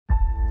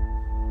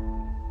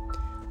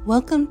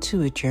Welcome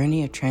to a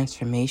journey of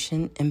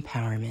transformation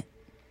empowerment.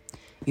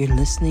 You're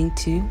listening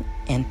to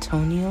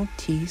Antonio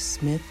T.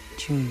 Smith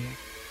Jr.,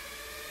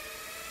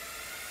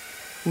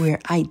 where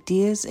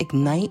ideas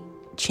ignite,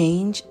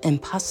 change,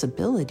 and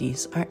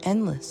possibilities are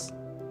endless.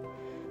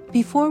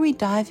 Before we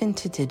dive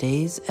into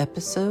today's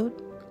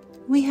episode,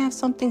 we have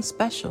something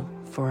special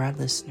for our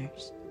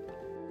listeners.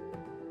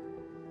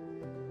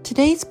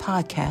 Today's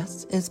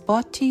podcast is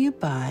brought to you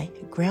by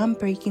a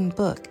groundbreaking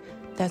book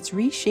that's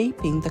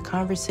reshaping the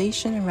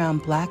conversation around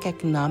Black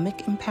economic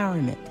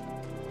empowerment.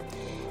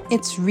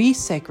 It's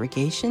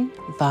Resegregation,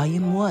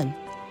 Volume 1,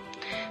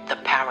 The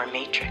Power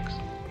Matrix,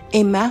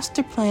 a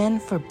master plan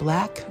for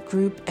Black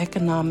group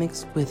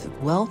economics with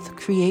wealth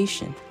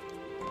creation,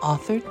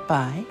 authored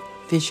by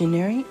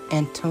visionary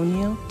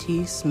Antonio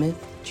T.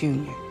 Smith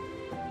Jr.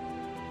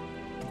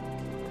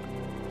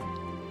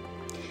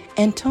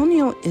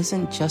 Antonio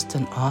isn't just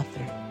an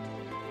author.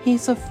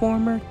 He's a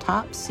former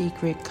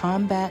top-secret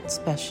combat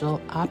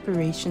special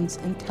operations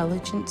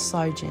intelligence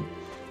sergeant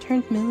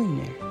turned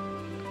millionaire.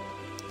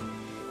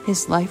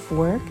 His life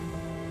work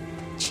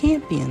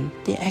championed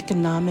the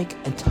economic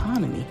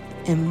autonomy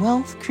and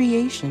wealth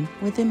creation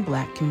within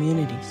Black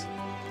communities.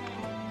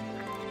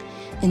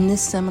 In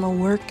this seminal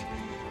work,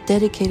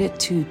 dedicated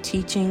to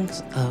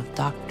teachings of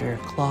Dr.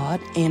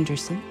 Claude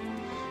Anderson,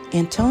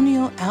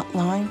 Antonio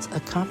outlines a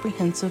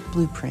comprehensive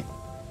blueprint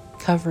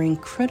covering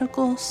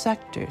critical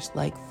sectors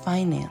like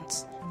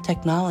finance,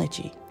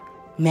 technology,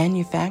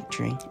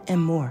 manufacturing,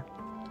 and more.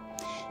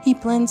 He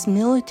blends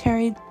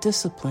military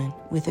discipline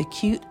with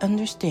acute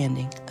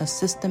understanding of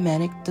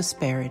systematic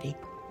disparity.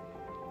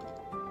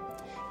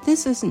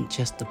 This isn't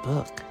just a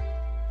book.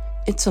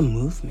 It's a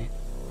movement,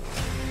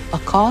 a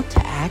call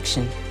to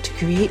action to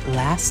create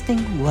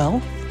lasting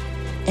wealth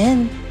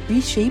and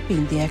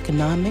reshaping the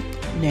economic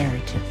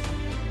narrative.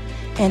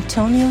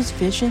 Antonio's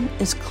vision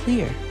is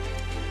clear.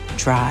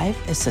 Drive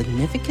a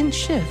significant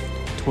shift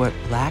toward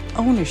Black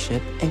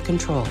ownership and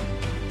control.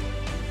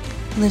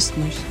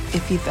 Listeners,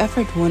 if you've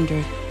ever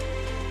wondered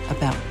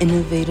about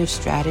innovative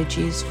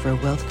strategies for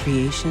wealth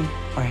creation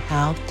or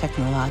how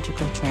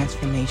technological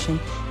transformation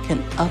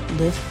can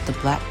uplift the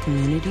Black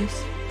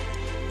communities,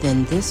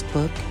 then this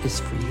book is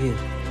for you.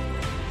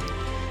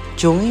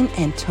 Join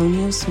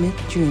Antonio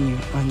Smith Jr.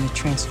 on the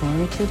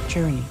transformative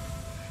journey.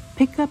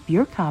 Pick up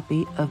your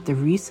copy of the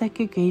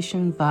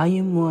Resegregation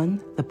Volume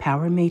 1, The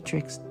Power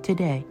Matrix,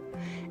 today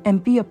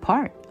and be a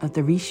part of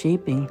the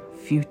reshaping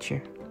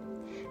future.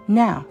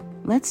 Now,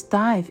 let's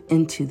dive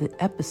into the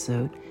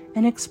episode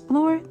and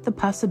explore the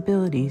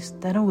possibilities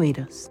that await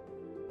us.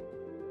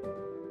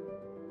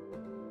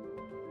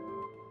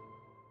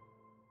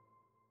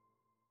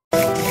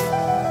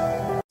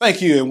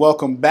 Thank you and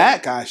welcome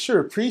back. I sure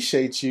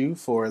appreciate you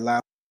for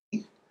allowing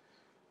me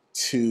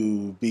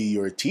to be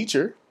your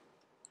teacher.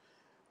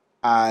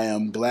 I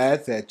am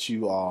glad that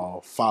you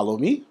all follow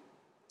me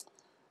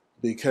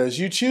because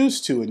you choose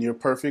to in your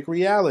perfect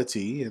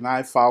reality, and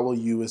I follow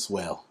you as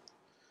well.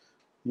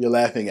 You're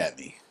laughing at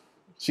me.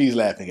 She's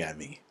laughing at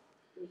me.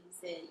 When you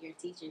said your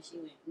teacher, she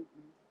went,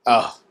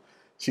 Oh,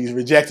 she's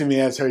rejecting me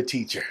as her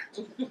teacher.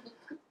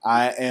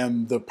 I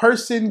am the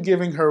person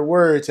giving her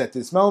words at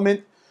this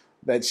moment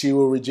that she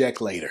will reject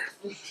later.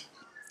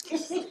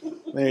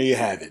 There you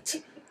have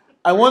it.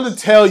 I want to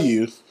tell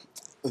you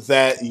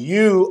that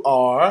you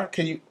are,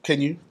 can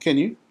you,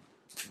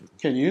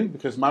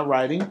 because my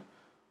writing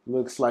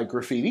looks like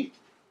graffiti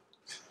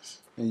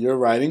and your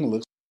writing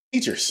looks like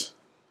teachers.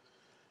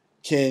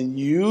 Can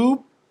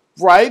you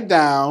write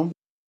down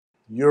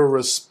you're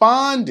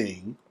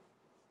responding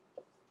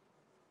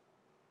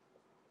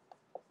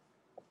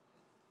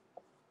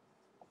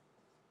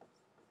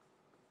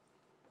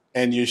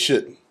and you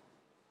shouldn't?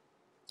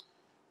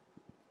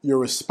 You're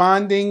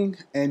responding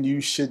and you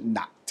should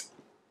not.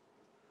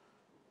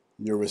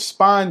 You're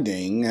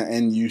responding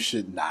and you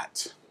should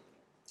not.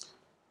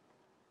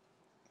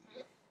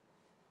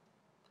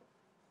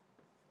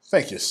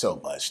 Thank you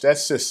so much.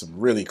 That's just some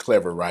really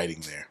clever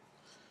writing there.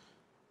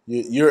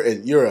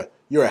 You're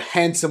a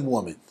handsome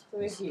woman.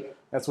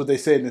 That's what they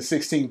said in the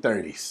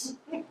 1630s.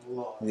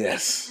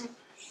 Yes.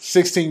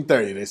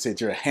 1630, they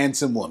said you're a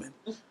handsome woman.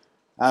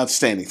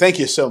 Outstanding. Thank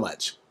you so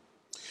much.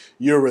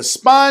 You're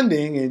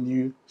responding and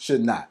you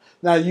should not.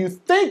 Now you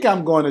think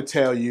I'm going to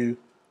tell you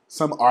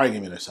some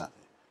argument or something.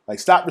 Like,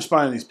 stop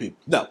responding to these people.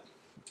 No.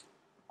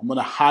 I'm on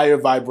a higher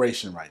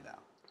vibration right now.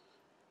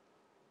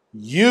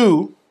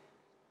 You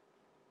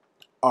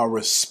are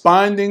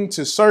responding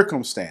to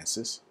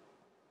circumstances,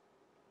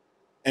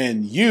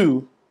 and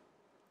you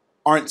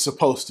aren't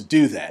supposed to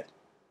do that.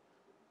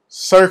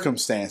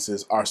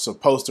 Circumstances are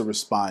supposed to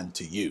respond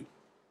to you.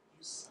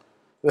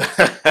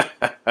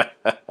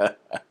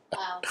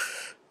 Wow.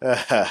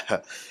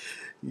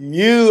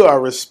 You are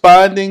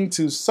responding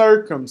to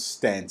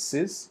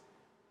circumstances,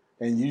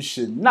 and you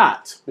should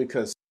not,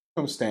 because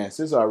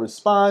circumstances are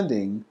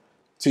responding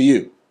to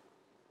you.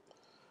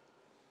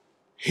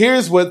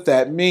 Here's what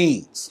that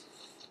means.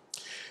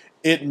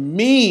 It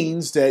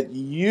means that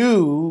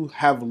you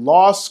have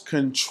lost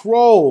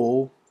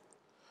control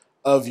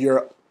of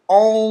your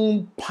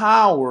own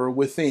power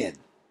within.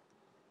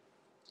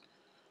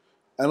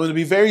 I'm going to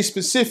be very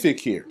specific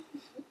here.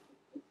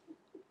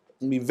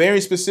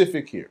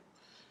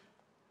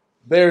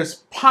 There's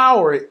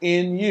power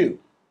in you.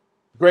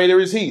 Greater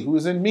is he who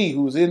is in me,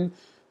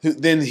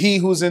 than he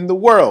who's in the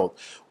world.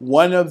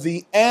 One of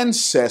the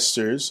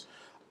ancestors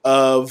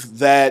of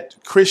that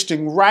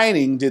Christian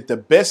writing did the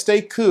best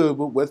they could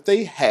with what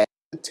they had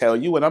to tell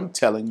you what I'm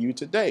telling you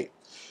today.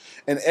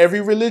 And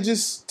every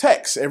religious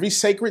text, every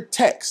sacred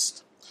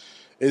text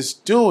is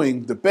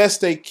doing the best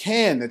they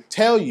can to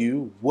tell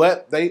you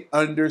what they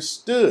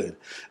understood.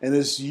 And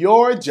it's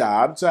your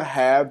job to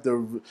have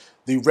the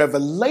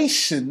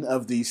revelation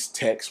of these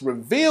texts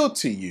revealed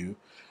to you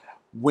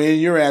when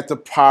you're at the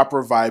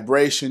proper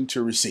vibration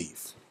to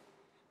receive.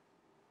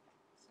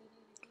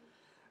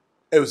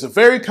 It was a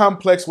very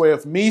complex way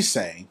of me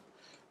saying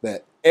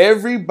that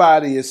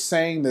everybody is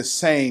saying the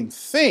same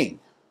thing,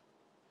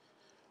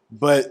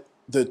 but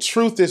the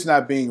truth is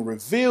not being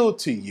revealed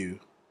to you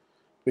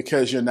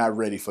because you're not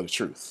ready for the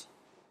truth.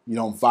 You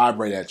don't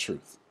vibrate that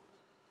truth.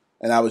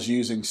 And I was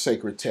using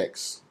sacred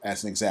texts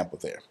as an example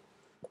there.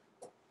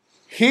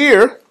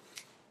 Here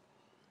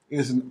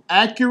is an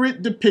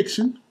accurate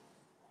depiction.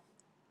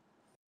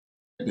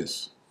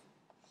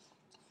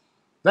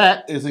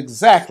 That is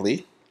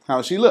exactly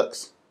how she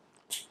looks.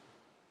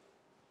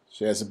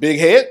 She has a big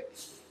head.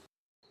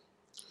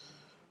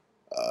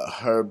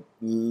 Her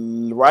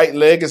right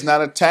leg is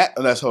not attached.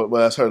 That's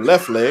her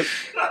left leg.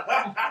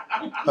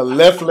 Her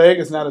left leg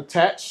is not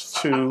attached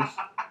to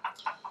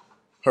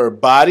her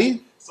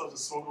body. So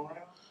just swing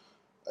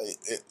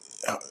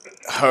around?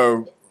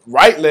 Her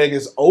right leg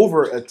is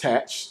over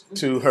attached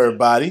to her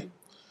body.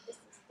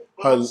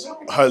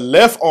 Her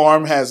left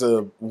arm has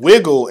a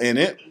wiggle in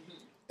it,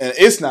 and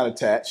it's not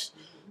attached.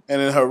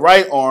 And then her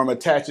right arm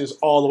attaches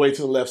all the way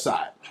to the left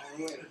side.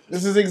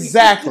 This is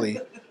exactly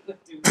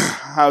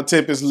how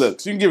Tempest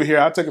looks. You can give it here.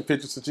 I'll take a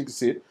picture so you can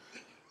see it.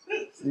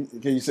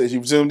 Can you say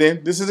she zoomed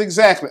in? This is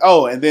exactly.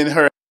 Oh, and then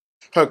her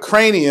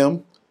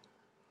cranium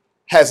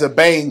has a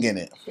bang in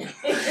it.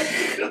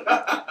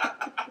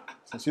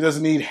 So she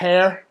doesn't need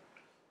hair.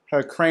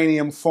 Her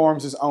cranium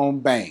forms its own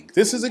bang.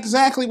 This is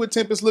exactly what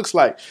Tempest looks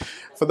like.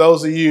 For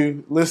those of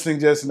you listening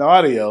just in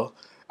audio,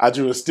 I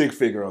drew a stick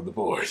figure on the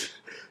board.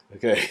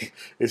 Okay,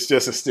 it's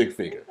just a stick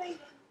figure.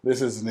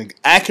 This is an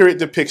accurate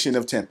depiction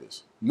of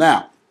Tempest.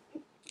 Now,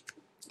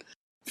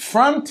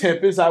 from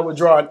Tempest, I would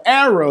draw an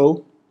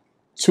arrow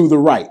to the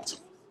right.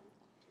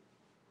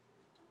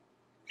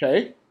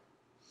 Okay?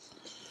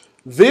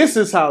 This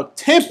is how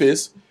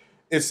Tempest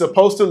is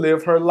supposed to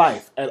live her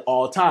life at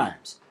all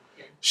times.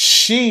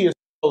 She is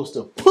supposed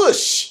to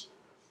push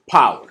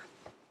power.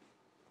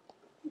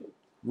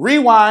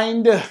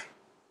 Rewind,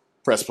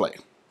 press play.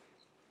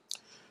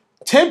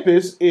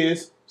 Tempest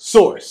is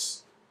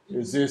source.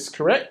 Is this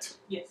correct?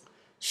 Yes.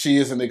 She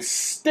is an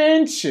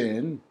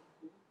extension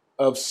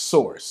of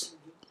source.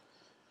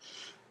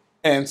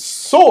 And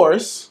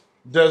source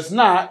does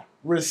not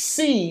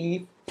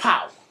receive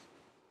power.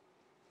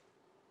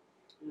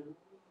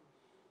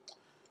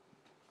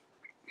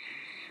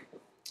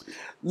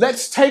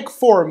 Let's take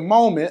for a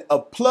moment a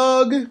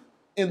plug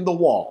in the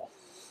wall.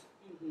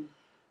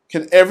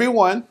 Can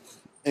everyone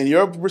in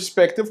your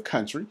respective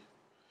country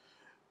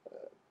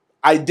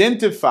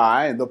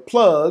identify the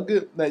plug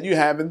that you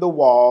have in the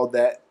wall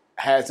that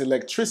has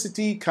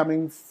electricity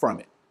coming from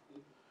it?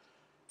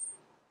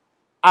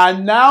 I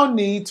now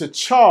need to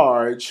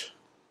charge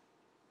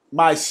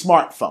my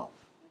smartphone.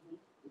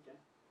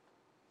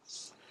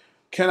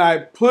 Can I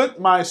put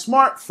my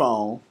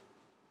smartphone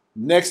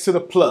next to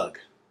the plug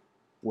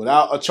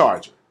without a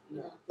charger?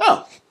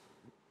 No.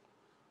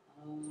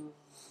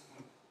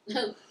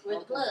 We're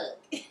the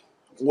plug.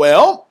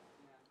 Well,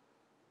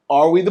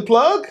 are we the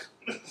plug?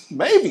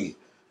 Maybe.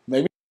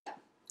 Maybe.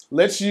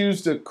 Let's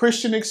use the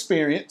Christian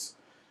experience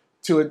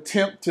to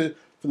attempt to,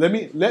 let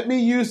me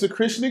use the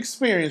Christian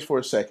experience for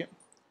a second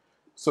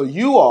so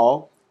you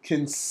all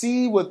can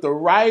see what the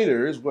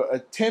writers were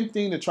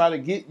attempting to try to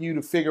get you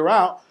to figure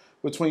out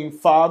between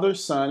Father,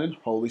 Son, and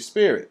Holy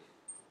Spirit.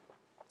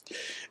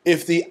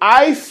 If the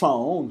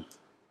iPhone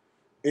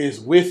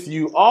is with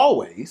you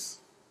always,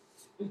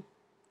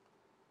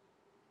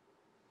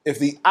 if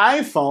the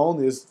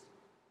iPhone is,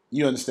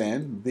 you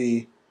understand,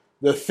 the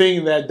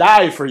thing that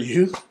died for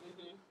you,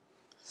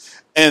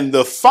 and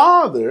the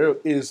Father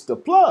is the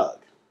plug.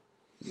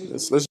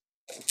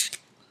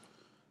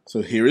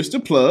 So here is the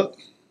plug.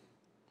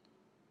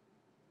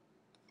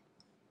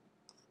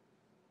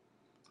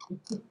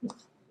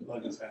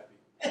 Plug is happy.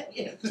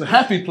 It's a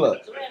happy plug.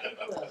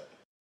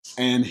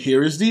 And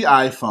here is the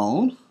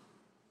iPhone.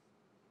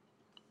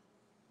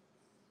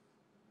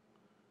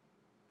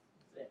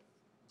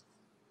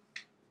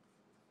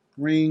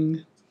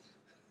 Ring.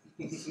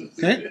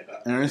 Okay,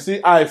 there's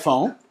the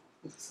iPhone.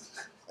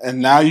 And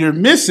now you're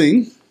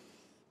missing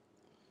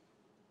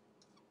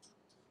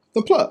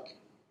the plug.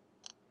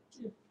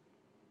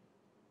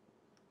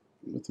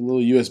 With the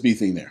little USB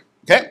thing there.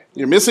 Okay,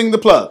 you're missing the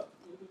plug.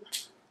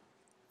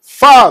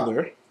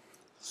 Father,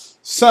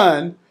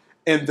 Son,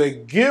 And the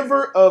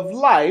giver of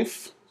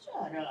life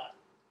Shut up.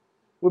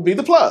 would be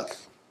the plug.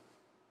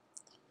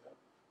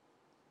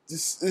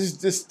 This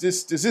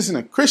isn't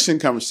a Christian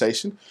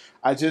conversation.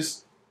 I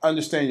just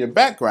understand your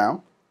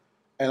background,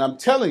 and I'm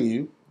telling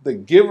you, the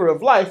giver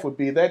of life would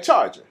be that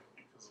charger.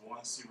 Because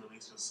once you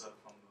release yourself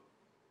from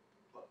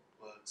the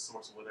blood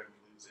source or whatever,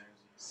 you lose energy.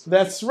 So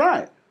That's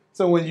right.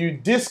 So when you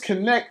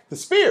disconnect the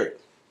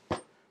spirit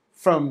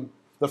from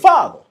the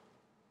Father,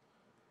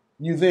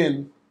 you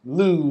then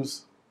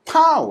lose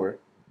power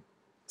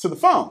to the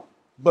phone.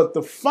 But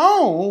the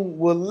phone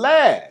will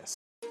last.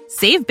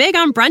 Save big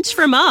on brunch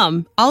for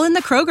mom, all in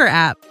the Kroger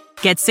app.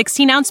 Get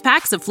 16-ounce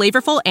packs of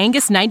flavorful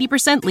Angus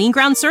 90% lean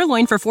ground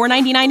sirloin for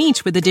 $4.99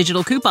 each with a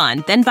digital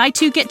coupon. Then buy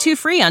 2, get 2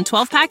 free on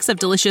 12 packs of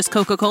delicious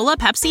Coca-Cola,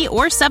 Pepsi,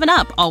 or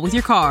 7-Up, all with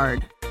your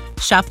card.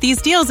 Shop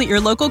these deals at your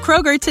local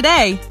Kroger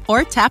today,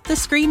 or tap the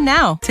screen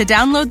now to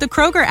download the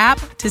Kroger app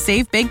to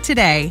save big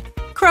today.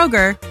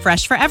 Kroger,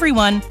 fresh for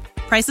everyone.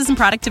 Prices and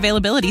product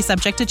availability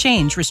subject to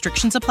change.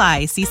 Restrictions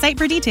apply. See site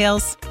for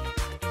details.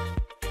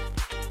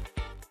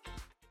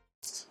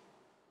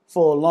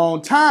 For a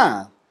long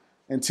time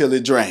until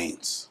it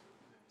drains.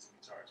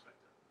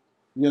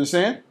 You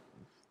understand?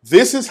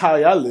 This is how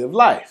y'all live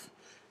life.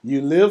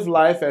 You live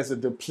life as a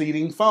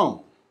depleting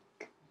phone.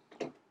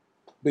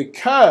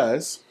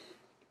 Because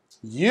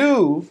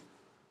you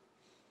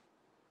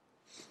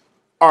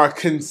are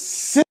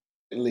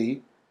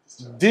consistently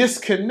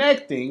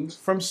disconnecting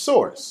from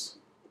source.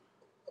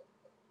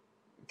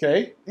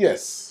 Okay?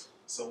 Yes.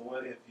 So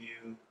what if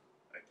you,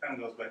 it kind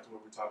of goes back to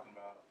what we were talking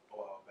about a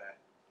while back.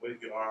 What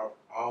if you are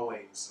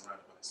always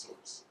surrounded by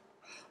source?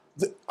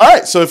 All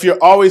right, so if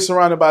you're always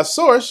surrounded by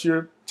source,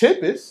 your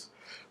tip is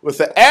with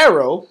the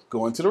arrow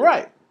going to the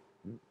right.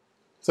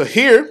 So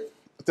here,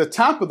 at the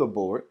top of the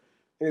board,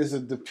 is a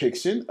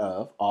depiction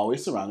of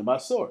always surrounded by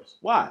source.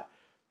 Why?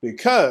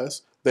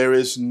 Because there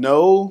is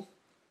no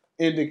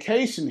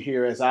indication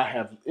here, as I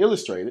have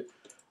illustrated,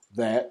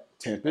 that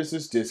Tempest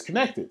is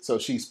disconnected. So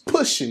she's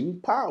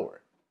pushing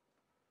power.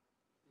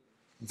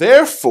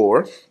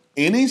 Therefore,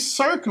 any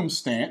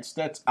circumstance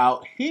that's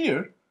out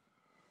here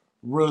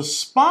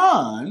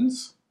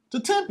responds to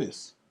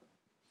Tempest.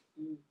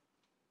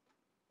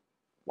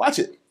 Watch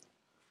it.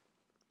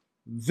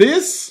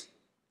 This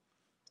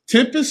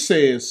Tempest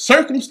says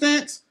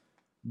circumstance,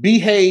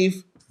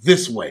 behave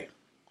this way.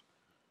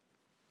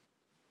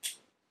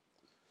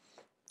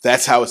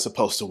 That's how it's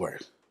supposed to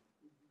work.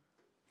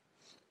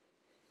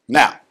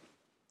 Now,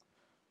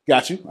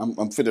 got you.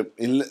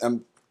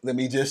 Let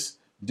me just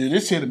do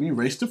this here. Let me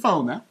erase the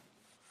phone now.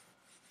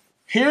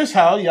 Here's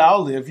how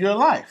y'all live your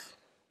life.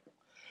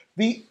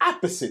 The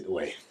opposite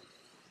way.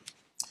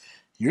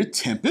 You're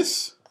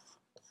Tempest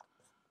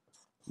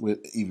with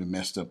even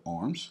messed up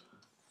arms.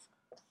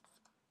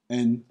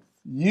 And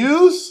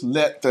you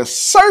let the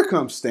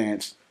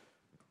circumstance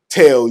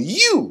tell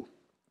you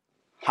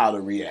how to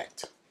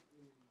react.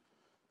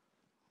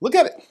 Look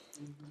at it.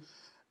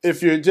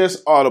 If you're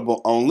just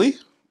audible only,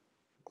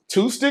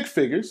 2 stick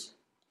figures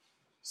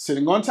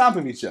sitting on top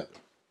of each other.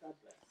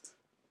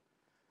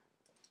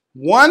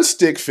 1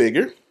 stick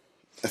figure,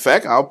 in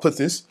fact, I'll put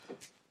this,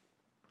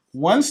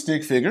 1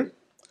 stick figure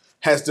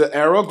has the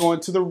arrow going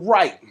to the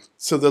right,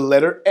 so the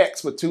letter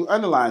X with 2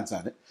 underlines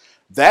on it.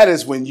 That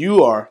is when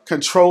you are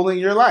controlling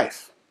your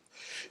life.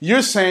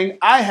 You're saying,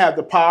 I have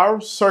the power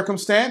of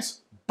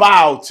circumstance,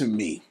 bow to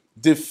me.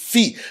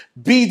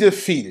 Be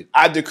defeated.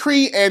 I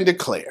decree and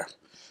declare.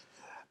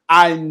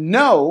 I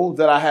know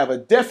that I have a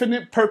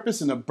definite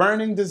purpose and a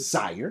burning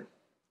desire,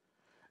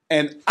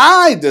 and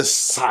I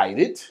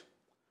decided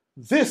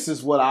this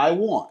is what I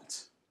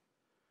want.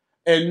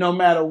 And no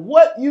matter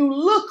what you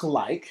look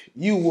like,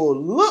 you will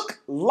look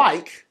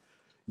like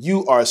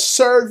you are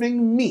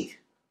serving me,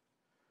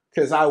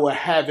 because I will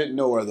have it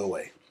no other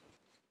way.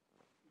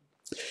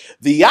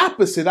 The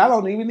opposite, I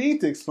don't even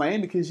need to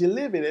explain because you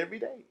live it every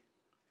day.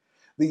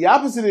 The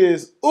opposite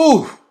is,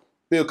 ooh,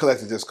 bill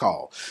collector just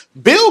called.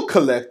 Bill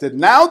collector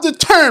now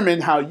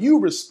determine how you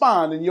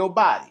respond in your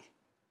body.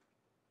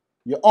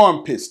 Your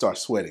armpits start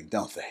sweating,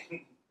 don't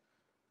they?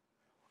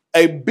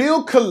 A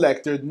bill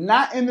collector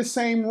not in the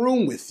same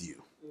room with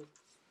you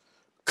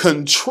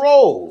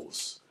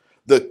controls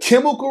the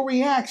chemical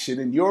reaction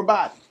in your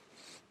body.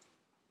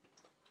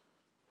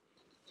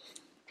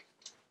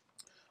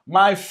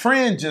 My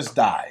friend just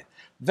died.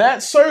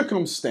 That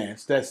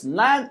circumstance, that's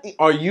not,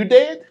 are you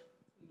dead?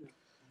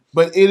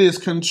 But it is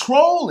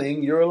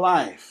controlling your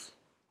life.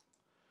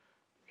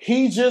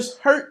 He just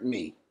hurt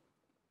me.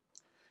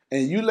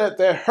 And you let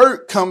that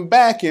hurt come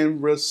back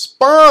and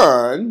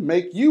respond,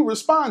 make you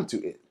respond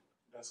to it.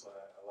 That's why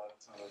a lot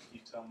of times I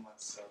keep telling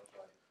myself,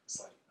 like, it's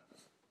like,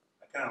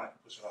 I kind of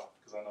like push it off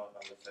because I know if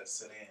I let that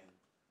sit in,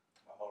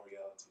 my whole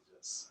reality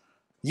just.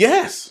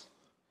 Yes.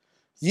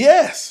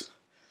 Yes.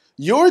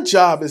 Your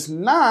job is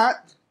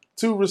not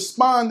to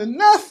respond to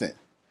nothing.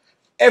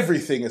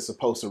 Everything is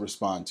supposed to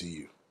respond to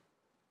you.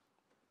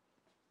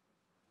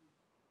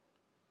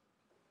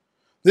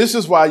 This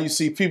is why you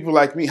see people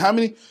like me.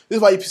 This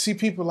is why you see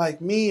people like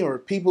me or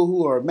people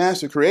who are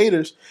master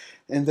creators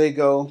and they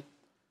go,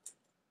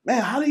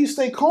 Man, how do you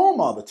stay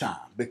calm all the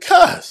time?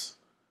 Because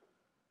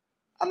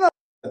I'm not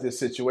at this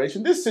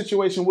situation. This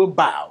situation will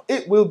bow.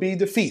 It will be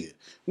defeated.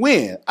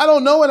 When? I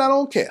don't know and I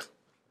don't care.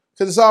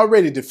 Because it's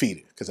already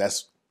defeated. Because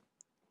that's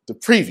the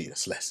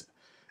previous lesson.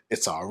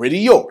 It's already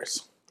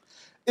yours.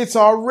 It's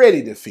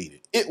already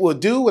defeated. It will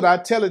do what I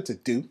tell it to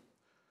do,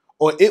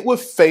 or it will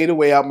fade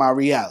away out my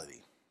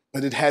reality.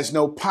 But it has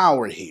no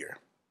power here.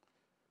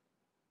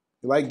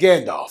 You're like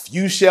Gandalf.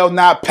 You shall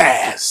not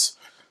pass.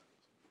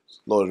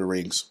 Lord of the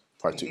Rings,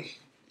 part 2.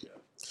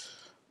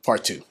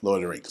 Part 2, Lord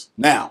of the Rings.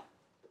 Now,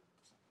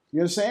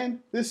 you understand?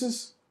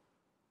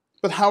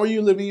 But how are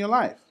you living your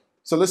life?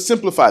 So let's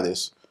simplify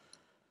this.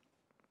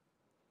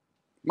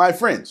 My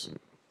friends,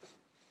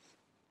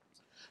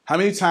 how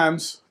many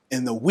times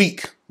in the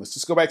week, let's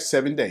just go back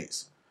 7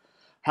 days.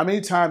 How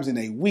many times in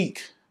a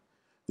week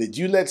did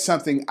you let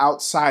something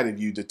outside of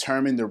you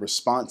determine the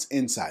response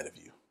inside of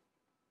you?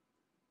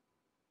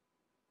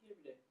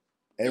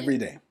 Every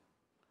day.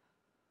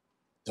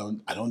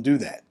 I don't do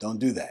that. Don't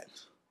do that.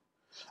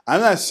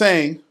 I'm not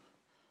saying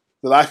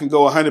that I can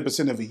go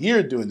 100% of a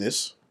year doing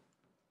this,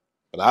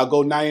 but I'll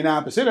go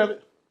 99% of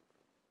it.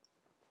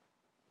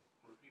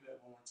 Repeat that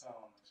one more time.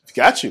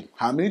 Got you.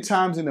 How many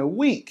times in a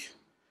week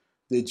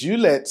did you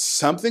let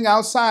something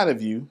outside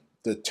of you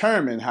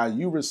determine how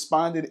you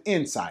responded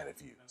inside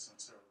of you? That's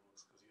unfair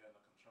because you have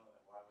no control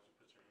of that. Why would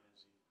you put your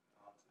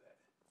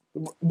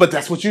energy onto that? But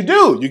that's what you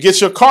do. You get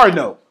your car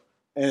note.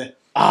 And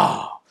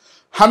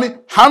how many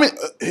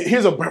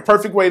here's a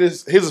perfect way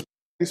to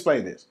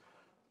explain this.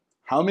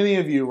 How many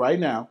of you right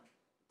now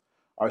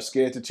are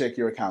scared to check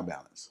your account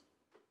balance?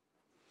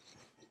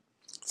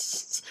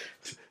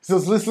 So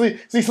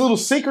these little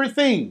secret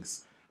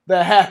things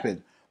that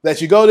happen,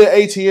 that you go to the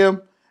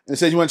ATM and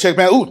say you want to check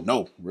balance. Ooh,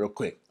 no, real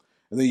quick.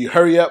 And then you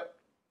hurry up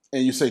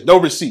and you say no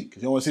receipt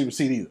because you don't want to see the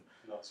receipt either.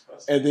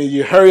 And then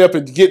you hurry up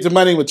and get the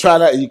money and try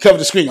that and you cover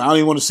the screen. I don't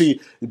even want to see.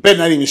 You better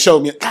not even show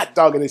me. God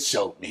dog it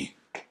showed me.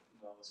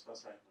 No, what's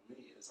frustrating for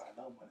me is I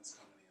know money's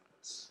coming in, but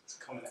it's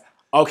coming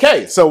out.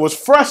 Okay, so what's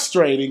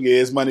frustrating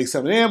is money's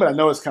coming in, but I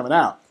know it's coming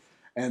out.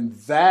 And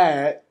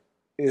that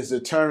is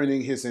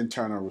determining his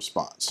internal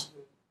response.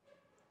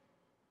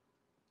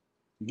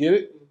 You get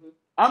it? Mm-hmm.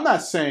 I'm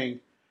not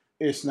saying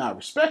it's not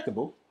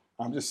respectable.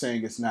 I'm just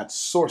saying it's not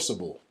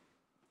sourceable.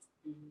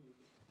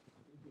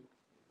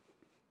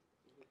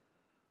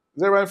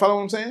 Is everybody follow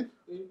what I'm saying?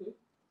 Mm-hmm.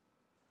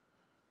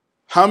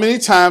 How many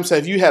times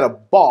have you had a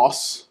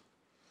boss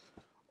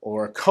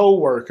or a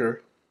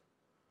coworker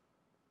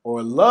or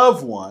a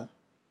loved one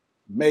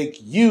make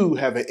you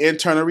have an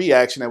internal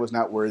reaction that was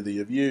not worthy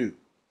of you?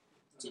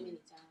 Too many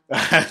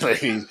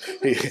times.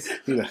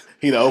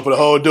 He'd open the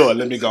whole door.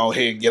 Let me go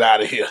ahead and get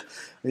out of here.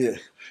 Yeah.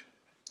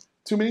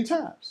 Too many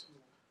times.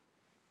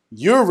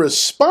 You're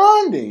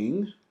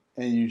responding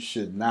and you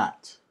should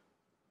not.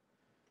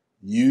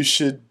 You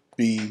should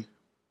be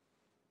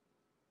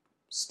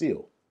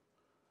still.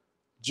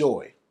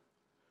 Joy.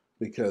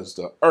 Because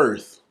the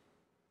earth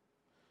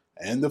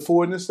and the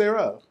fullness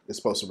thereof is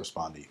supposed to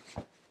respond to you.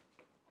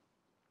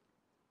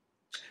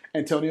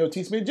 Antonio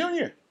T. Smith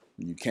Jr.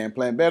 You can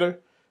plan better.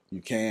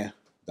 You can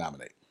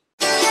dominate.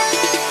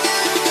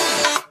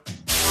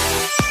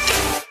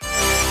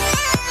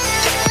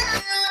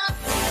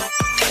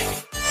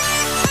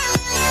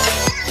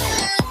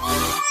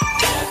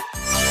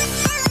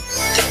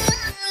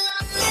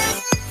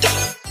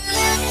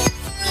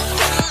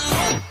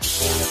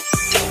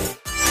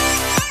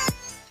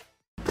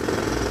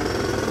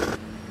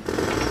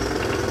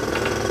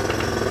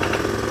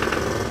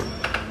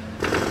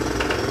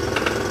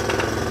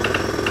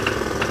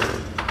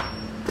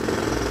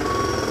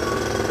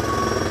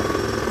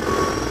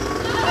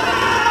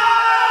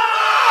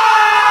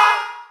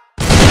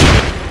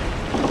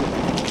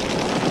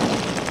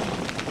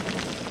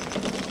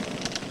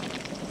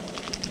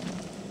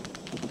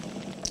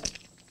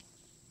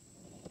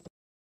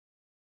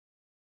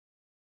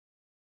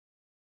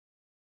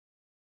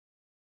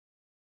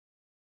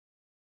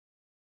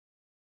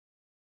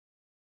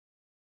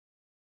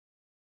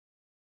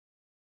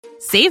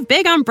 Save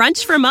big on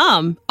brunch for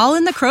mom, all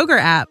in the Kroger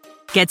app.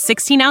 Get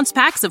 16-ounce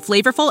packs of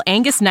flavorful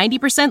Angus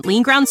 90%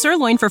 lean ground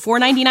sirloin for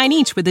 $4.99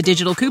 each with a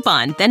digital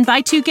coupon. Then buy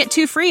 2, get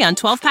 2 free on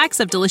 12 packs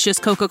of delicious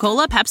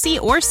Coca-Cola,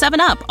 Pepsi, or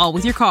 7-Up, all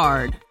with your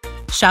card.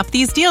 Shop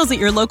these deals at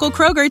your local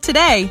Kroger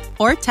today,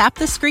 or tap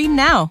the screen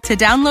now to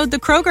download the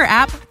Kroger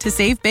app to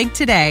save big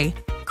today.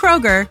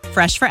 Kroger,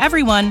 fresh for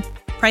everyone.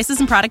 Prices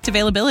and product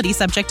availability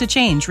subject to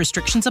change.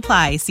 Restrictions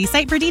apply. See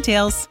site for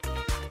details.